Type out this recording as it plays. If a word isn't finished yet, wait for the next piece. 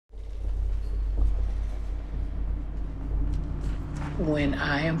when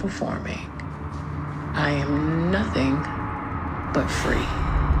I am performing, I am nothing but free.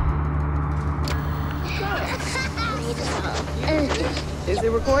 Is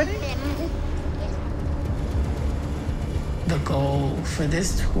it recording? The goal for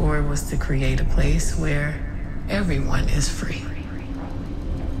this tour was to create a place where everyone is free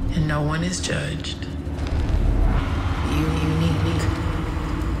and no one is judged. Unique.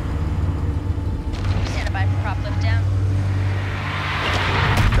 Stand by for prop lift down.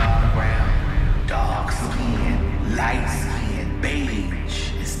 Dark brown, dark skin, light skin,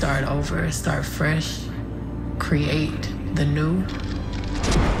 beige. Start over, start fresh, create the new.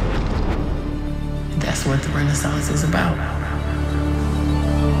 That's what the Renaissance is about.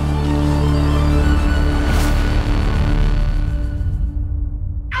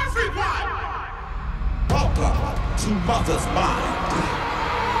 Everyone! Welcome to Mother's Mind.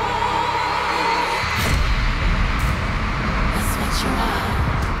 That's what you are.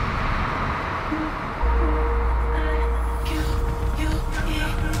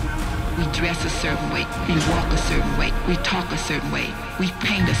 We dress a certain way, we walk a certain way, we talk a certain way, we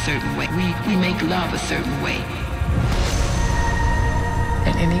paint a certain way, we make love a certain way.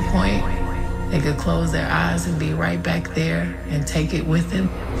 At any point, they could close their eyes and be right back there and take it with them.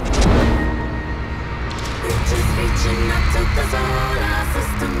 Reaching up to the solar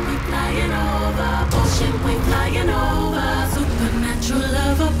system, we flying over, ocean we flying over, supernatural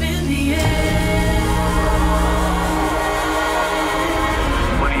love up in the air.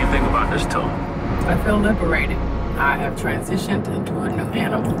 What do you think about this tour? I feel liberated. I have transitioned into a new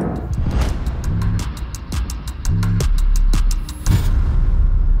animal.